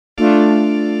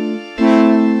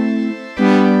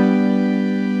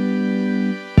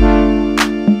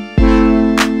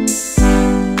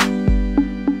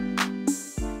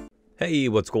Hey,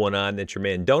 what's going on? It's your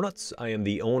man Donuts. I am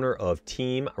the owner of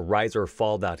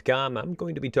TeamRiseOrFall.com. I'm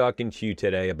going to be talking to you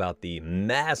today about the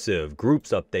massive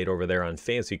groups update over there on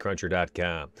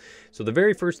FantasyCruncher.com. So the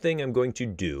very first thing I'm going to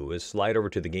do is slide over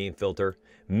to the game filter,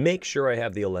 make sure I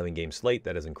have the 11-game slate.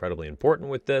 That is incredibly important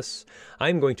with this.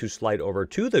 I'm going to slide over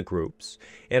to the groups,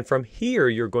 and from here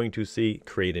you're going to see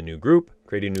create a new group,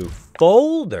 create a new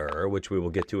folder, which we will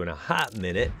get to in a hot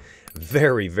minute.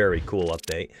 Very, very cool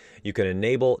update. You can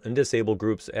enable and disable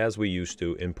groups as we used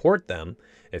to, import them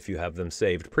if you have them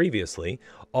saved previously.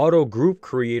 Auto Group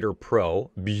Creator Pro,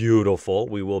 beautiful.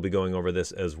 We will be going over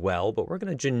this as well, but we're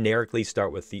going to generically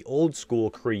start with the old school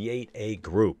create a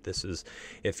group. This is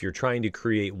if you're trying to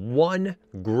create one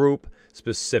group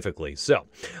specifically. So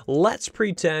let's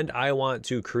pretend I want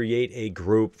to create a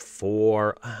group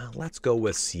for, let's go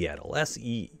with Seattle,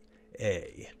 SEA.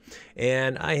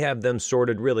 And I have them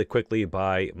sorted really quickly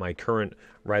by my current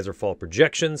rise or fall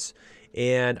projections.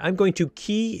 And I'm going to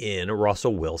key in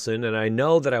Russell Wilson, and I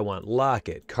know that I want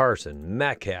Lockett, Carson,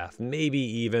 Metcalf, maybe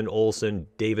even Olsen,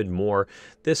 David Moore.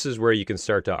 This is where you can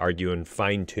start to argue and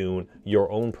fine-tune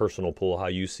your own personal pool, how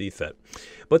you see fit.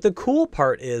 But the cool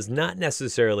part is not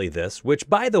necessarily this, which,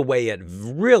 by the way, it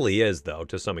really is, though,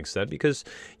 to some extent, because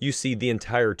you see the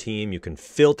entire team. You can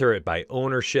filter it by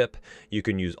ownership. You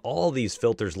can use all these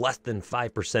filters, less than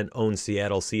 5% own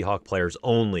Seattle Seahawks players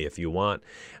only if you want.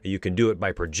 You can do it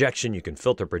by projection. You can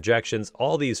filter projections,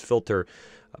 all these filter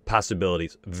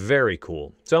possibilities. Very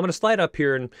cool. So I'm going to slide up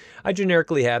here, and I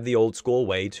generically have the old school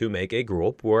way to make a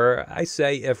group where I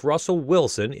say if Russell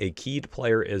Wilson, a keyed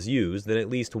player, is used, then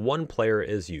at least one player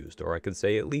is used, or I could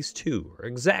say at least two, or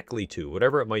exactly two,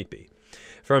 whatever it might be.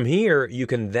 From here, you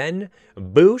can then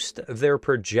boost their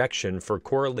projection for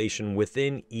correlation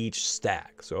within each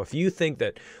stack. So if you think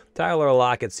that Tyler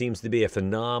Lockett seems to be a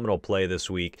phenomenal play this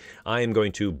week, I am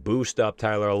going to boost up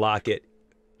Tyler Lockett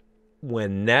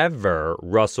whenever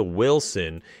Russell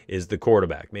Wilson is the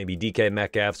quarterback. Maybe DK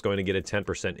Metcalf's going to get a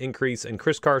 10% increase, and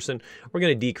Chris Carson, we're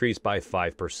going to decrease by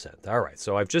 5%. All right,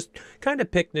 so I've just kind of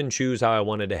picked and choose how I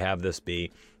wanted to have this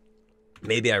be.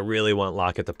 Maybe I really want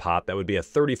Lockett to pop. That would be a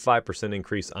 35%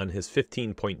 increase on his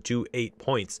 15.28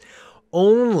 points.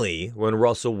 Only when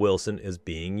Russell Wilson is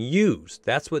being used.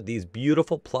 That's what these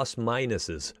beautiful plus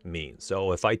minuses mean.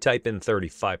 So if I type in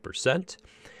 35%,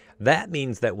 that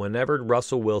means that whenever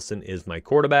Russell Wilson is my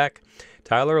quarterback,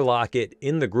 Tyler Lockett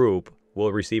in the group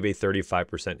will receive a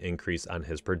 35% increase on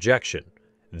his projection.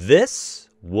 This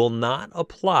will not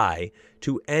apply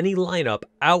to any lineup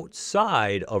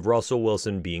outside of Russell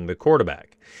Wilson being the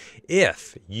quarterback.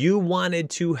 If you wanted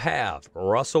to have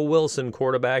Russell Wilson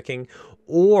quarterbacking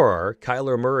or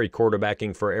Kyler Murray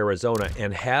quarterbacking for Arizona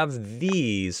and have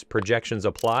these projections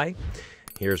apply,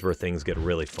 here's where things get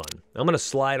really fun. I'm going to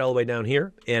slide all the way down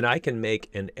here, and I can make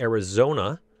an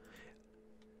Arizona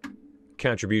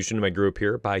contribution to my group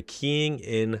here by keying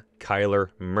in Kyler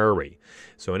Murray.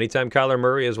 So anytime Kyler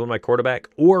Murray is my quarterback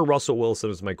or Russell Wilson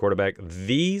is my quarterback,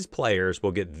 these players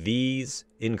will get these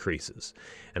increases.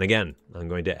 And again, I'm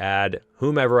going to add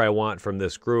whomever I want from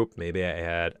this group. Maybe I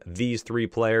add these three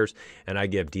players, and I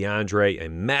give DeAndre a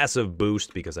massive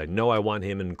boost because I know I want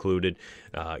him included.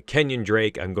 Kenyon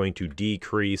Drake, I'm going to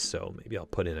decrease, so maybe I'll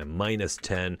put in a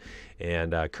 -10,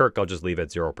 and Kirk, I'll just leave at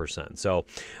 0%. So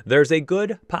there's a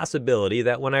good possibility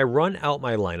that when I run out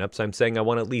my lineups, I'm saying I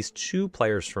want at least two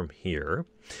players from here.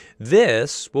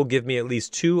 This will give me at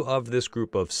least two of this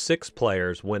group of 6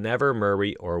 players whenever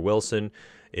Murray or Wilson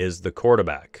is the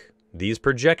quarterback. These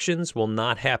projections will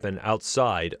not happen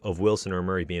outside of Wilson or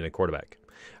Murray being a quarterback.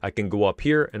 I can go up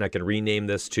here and I can rename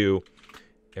this to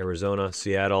Arizona,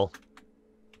 Seattle,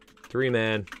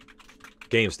 3-man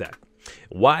game stack.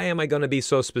 Why am I going to be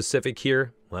so specific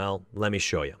here? Well, let me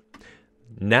show you.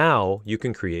 Now you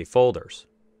can create folders.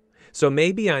 So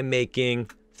maybe I'm making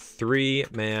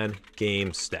 3-man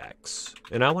game stacks,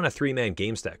 and I want a 3-man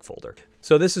game stack folder.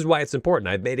 So this is why it's important.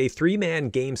 I've made a 3-man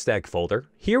game stack folder.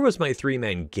 Here was my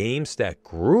 3-man game stack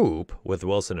group with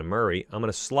Wilson and Murray. I'm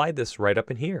going to slide this right up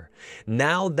in here.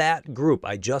 Now that group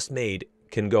I just made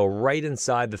can go right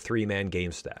inside the 3-man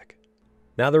game stack.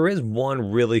 Now there is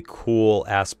one really cool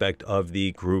aspect of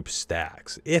the group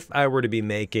stacks. If I were to be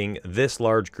making this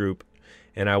large group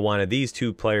and I wanted these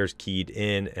 2 players keyed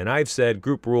in, and I've said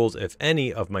group rules, if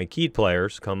any of my keyed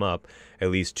players come up,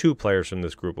 at least 2 players from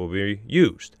this group will be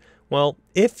used. Well,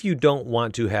 if you don't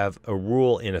want to have a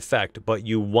rule in effect, but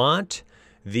you want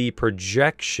the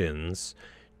projections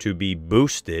to be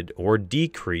boosted or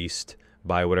decreased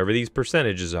by whatever these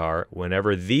percentages are,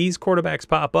 whenever these quarterbacks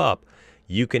pop up,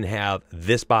 you can have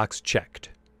this box checked.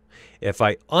 If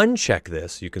I uncheck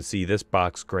this, you can see this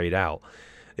box grayed out.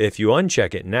 If you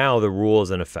uncheck it, now the rule is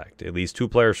in effect. At least 2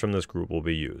 players from this group will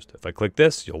be used. If I click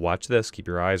this, you'll watch this. Keep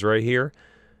your eyes right here.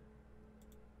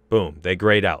 Boom, they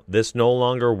grayed out. This no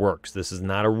longer works. This is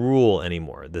not a rule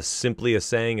anymore. This simply is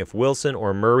saying if Wilson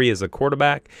or Murray is a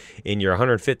quarterback in your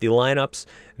 150 lineups,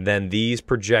 then these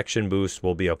projection boosts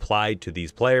will be applied to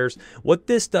these players. What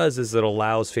this does is it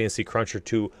allows Fantasy Cruncher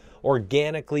to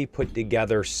organically put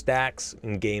together stacks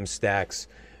and game stacks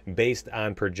based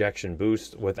on projection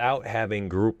boosts without having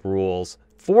group rules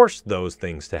force those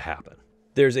things to happen.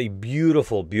 There's a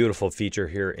beautiful, beautiful feature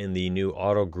here in the new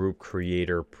Auto Group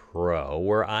Creator Pro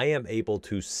where I am able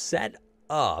to set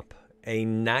up a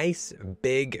nice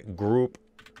big group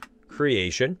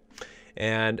creation,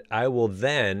 and I will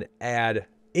then add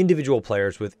individual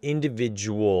players with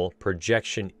individual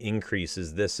projection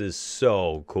increases. This is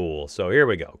so cool. So here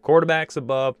we go. Quarterbacks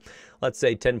above, let's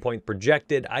say 10-point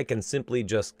projected. I can simply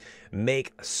just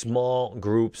make small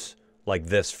groups like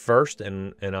this first,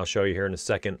 and I'll show you here in a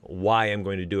second why I'm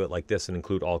going to do it like this and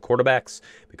include all quarterbacks,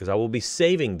 because I will be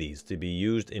saving these to be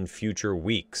used in future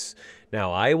weeks.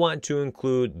 Now, I want to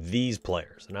include these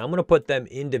players, and I'm going to put them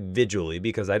individually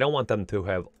because I don't want them to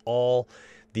have all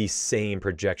the same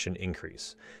projection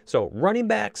increase. So running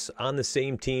backs on the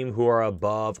same team who are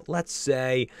above, let's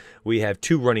say we have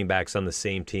 2 running backs on the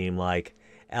same team, like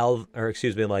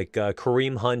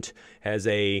Kareem Hunt has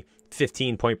a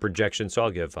 15-point projection, so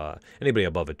I'll give anybody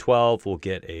above a 12 will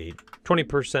get a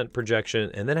 20% projection,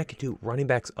 and then I could do running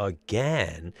backs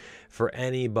again for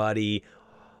anybody,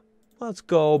 let's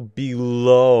go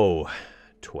below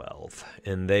 12,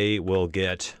 and they will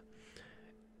get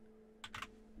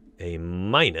a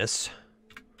minus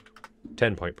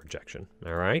 10-point projection.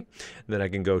 All right, and then I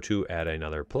can go to add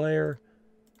another player,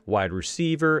 wide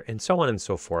receiver, and so on and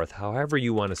so forth. However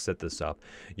you want to set this up,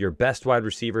 your best wide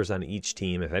receivers on each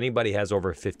team, if anybody has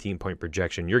over a 15-point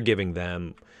projection, you're giving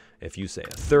them, if you say, a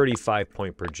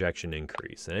 35-point projection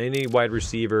increase. And any wide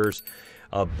receivers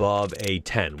above a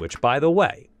 10, which, by the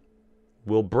way,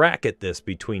 we'll bracket this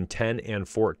between 10 and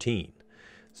 14.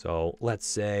 So let's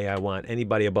say I want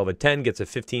anybody above a 10 gets a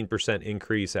 15%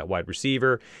 increase at wide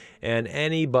receiver, and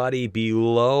anybody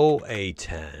below a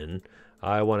 10,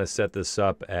 I want to set this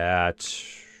up at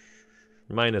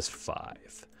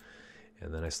 -5.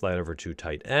 And then I slide over to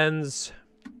tight ends.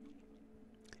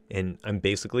 And I'm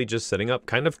basically just setting up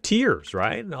kind of tiers,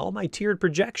 right? And all my tiered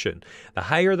projection. The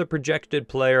higher the projected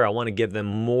player, I want to give them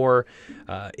more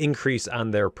increase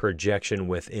on their projection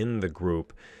within the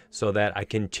group so that I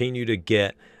continue to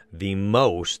get the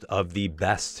most of the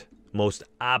best, most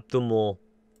optimal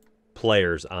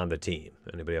players on the team.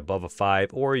 Anybody above a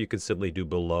 5, or you could simply do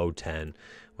below 10,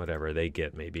 whatever, they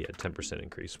get maybe a 10%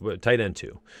 increase. Tight end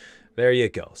 2. There you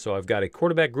go. So I've got a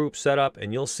quarterback group set up,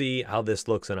 and you'll see how this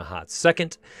looks in a hot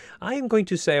second. I am going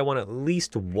to say I want at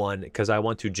least 1 because I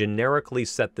want to generically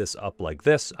set this up like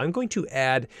this. I'm going to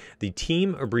add the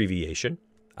team abbreviation.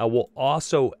 I will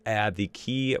also add the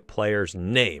key player's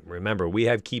name. Remember, we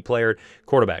have key player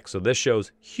quarterback. So this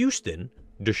shows Houston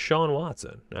Deshaun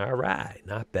Watson. All right,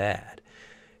 not bad.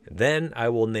 Then I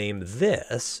will name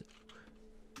this.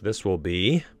 This will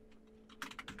be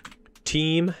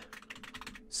Team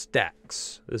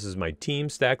Stacks. This is my Team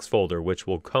Stacks folder, which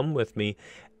will come with me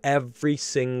every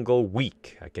single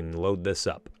week. I can load this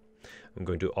up. I'm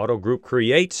going to auto group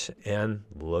create, and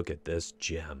look at this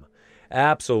gem.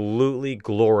 Absolutely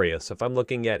glorious. If I'm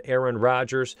looking at Aaron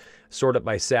Rodgers, sort it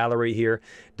by salary here,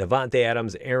 Devontae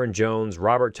Adams, Aaron Jones,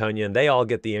 Robert Tonyan, they all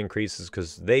get the increases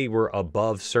because they were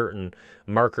above certain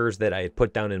markers that I had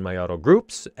put down in my auto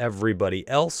groups. Everybody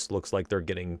else looks like they're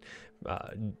getting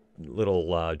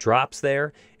little drops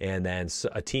there. And then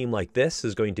a team like this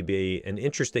is going to be an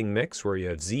interesting mix where you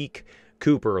have Zeke,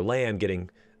 Cooper, Lamb getting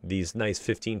these nice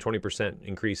 15-20%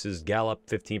 increases, Gallup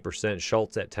 15%,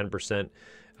 Schultz at 10%.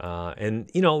 And,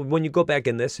 you know, when you go back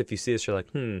in this, if you see this, you're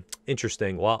like,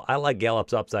 interesting. Well, I like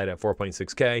Gallup's upside at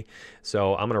 4.6K,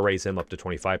 so I'm going to raise him up to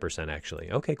 25%,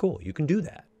 actually. Okay, cool. You can do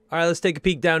that. All right, let's take a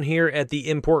peek down here at the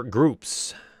import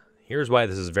groups. Here's why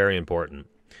this is very important.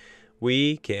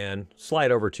 We can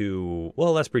slide over to,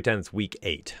 well, let's pretend it's week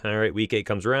 8. All right, week 8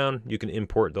 comes around. You can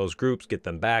import those groups, get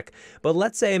them back. But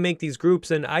let's say I make these groups,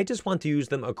 and I just want to use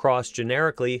them across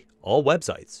generically all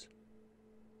websites.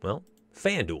 Well,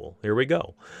 FanDuel, here we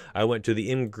go. I went to the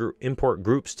import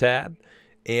groups tab,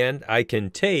 and I can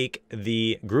take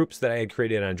the groups that I had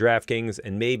created on DraftKings,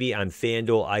 and maybe on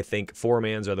FanDuel, I think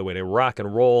 4-mans are the way to rock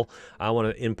and roll. I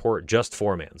want to import just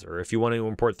 4-mans, or if you want to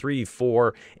import 3,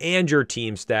 4, and your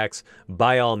team stacks,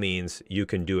 by all means, you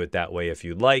can do it that way if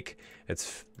you'd like.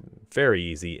 It's very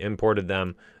easy. Imported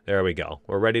them. There we go.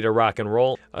 We're ready to rock and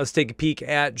roll. Let's take a peek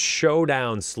at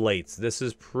showdown slates. This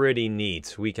is pretty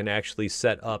neat. We can actually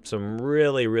set up some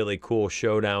really, really cool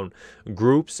showdown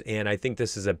groups, and I think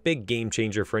this is a big game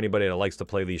changer for anybody that likes to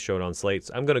play these showdown slates.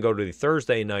 I'm going to go to the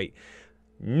Thursday night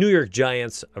New York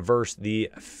Giants versus the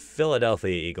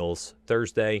Philadelphia Eagles.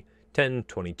 Thursday,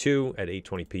 10/22 at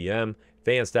 8:20 p.m.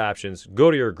 Advanced options. Go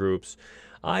to your groups.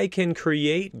 I can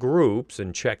create groups,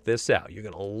 and check this out. You're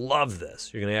going to love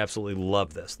this. You're going to absolutely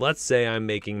love this. Let's say I'm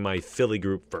making my Philly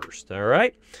group first, all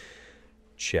right?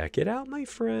 Check it out, my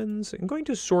friends. I'm going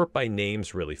to sort by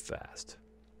names really fast.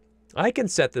 I can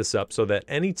set this up so that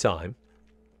anytime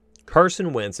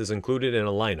Carson Wentz is included in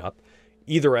a lineup,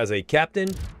 either as a captain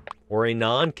or a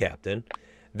non-captain,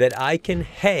 that I can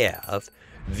have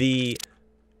the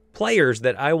players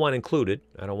that I want included.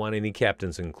 I don't want any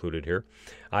captains included here.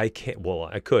 I can't, well,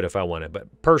 I could if I wanted,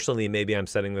 but personally, maybe I'm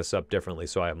setting this up differently.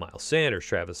 So I have Miles Sanders,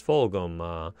 Travis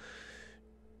Fulgham,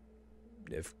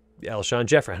 if Alshon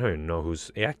Jeffrey, I don't even know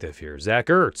who's active here. Zach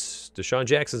Ertz, Deshaun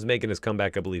Jackson's making his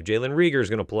comeback, I believe. Jalen Reagor's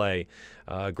going to play.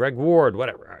 Greg Ward,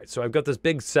 whatever. All right, so I've got this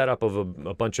big setup of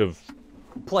a bunch of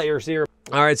players here.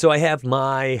 All right, so I have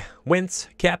my Wentz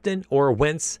captain or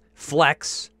Wentz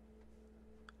flex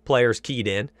players keyed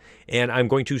in, and I'm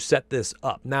going to set this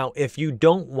up. Now, if you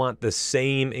don't want the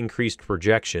same increased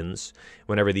projections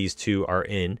whenever these two are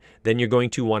in, then you're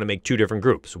going to want to make two different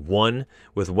groups. One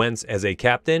with Wentz as a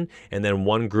captain, and then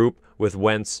one group with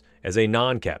Wentz as a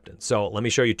non-captain. So let me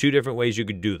show you two different ways you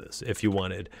could do this if you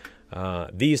wanted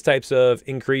these types of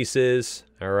increases,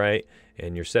 all right?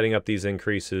 And you're setting up these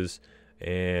increases,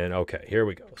 and okay, here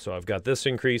we go. So I've got this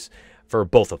increase for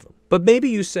both of them. But maybe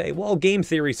you say, well, game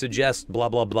theory suggests blah,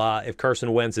 blah, blah. If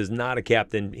Carson Wentz is not a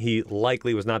captain, he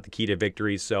likely was not the key to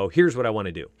victory. So here's what I want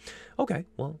to do. Okay,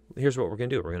 well, here's what we're going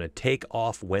to do. We're going to take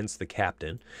off Wentz, the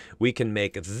captain. We can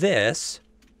make this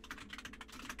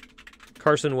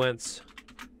Carson Wentz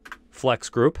flex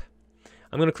group.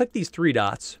 I'm going to click these three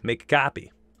dots, make a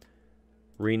copy.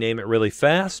 Rename it really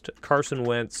fast. Carson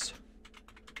Wentz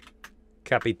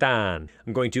Capitan.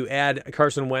 I'm going to add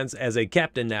Carson Wentz as a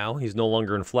captain now. He's no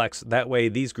longer in flex. That way,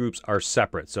 these groups are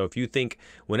separate. So if you think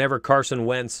whenever Carson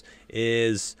Wentz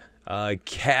is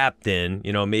captain,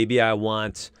 you know, maybe I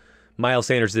want Miles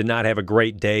Sanders did not have a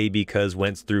great day because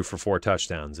Wentz threw for 4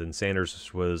 touchdowns and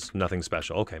Sanders was nothing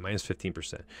special. Okay, minus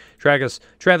 15%. Travis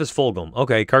Fulgham.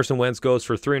 Okay, Carson Wentz goes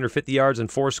for 350 yards and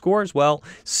 4 scores. Well,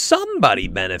 somebody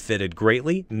benefited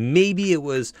greatly. Maybe it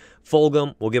was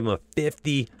Fulgham. We'll give him a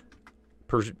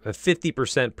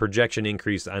 50% projection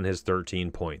increase on his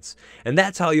 13 points. And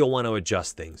that's how you'll want to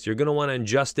adjust things. You're going to want to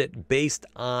adjust it based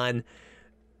on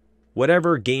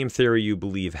whatever game theory you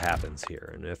believe happens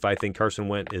here. And if I think Carson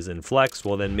Wentz is in flex,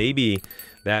 well, then maybe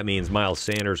that means Miles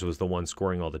Sanders was the one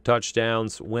scoring all the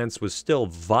touchdowns. Wentz was still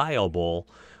viable,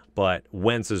 but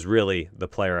Wentz is really the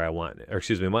player I want. Or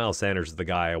excuse me, Miles Sanders is the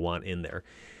guy I want in there.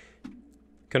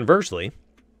 Conversely,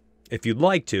 if you'd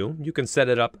like to, you can set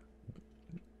it up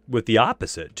with the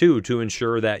opposite, too, to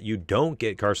ensure that you don't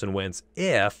get Carson Wentz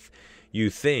if you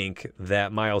think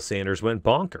that Miles Sanders went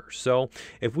bonkers. So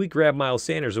if we grab Miles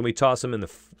Sanders and we toss him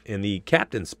in the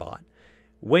captain spot,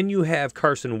 when you have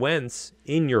Carson Wentz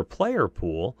in your player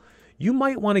pool, you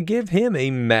might want to give him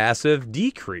a massive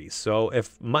decrease. So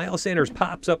if Miles Sanders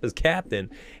pops up as captain,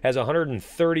 has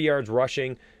 130 yards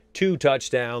rushing, 2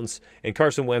 touchdowns, and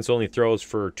Carson Wentz only throws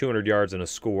for 200 yards and a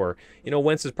score, you know,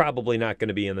 Wentz is probably not going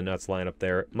to be in the nuts lineup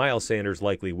there. Miles Sanders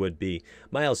likely would be.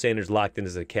 Miles Sanders locked in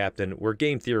as a captain. We're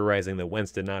game theorizing that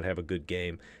Wentz did not have a good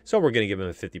game, so we're going to give him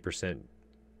a 50%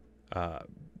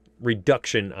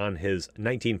 reduction on his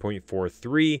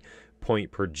 19.43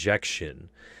 point projection.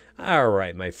 All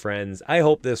right, my friends, I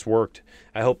hope this worked.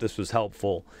 I hope this was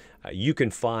helpful. You can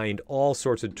find all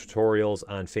sorts of tutorials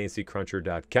on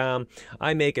fantasycruncher.com.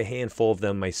 I make a handful of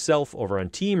them myself over on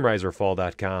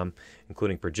TeamRiseOrFall.com,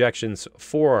 including projections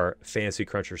for Fantasy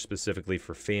Cruncher, specifically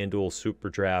for FanDuel,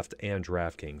 Superdraft, and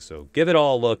DraftKings. So give it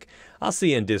all a look. I'll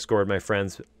see you in Discord, my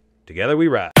friends. Together we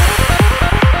ride.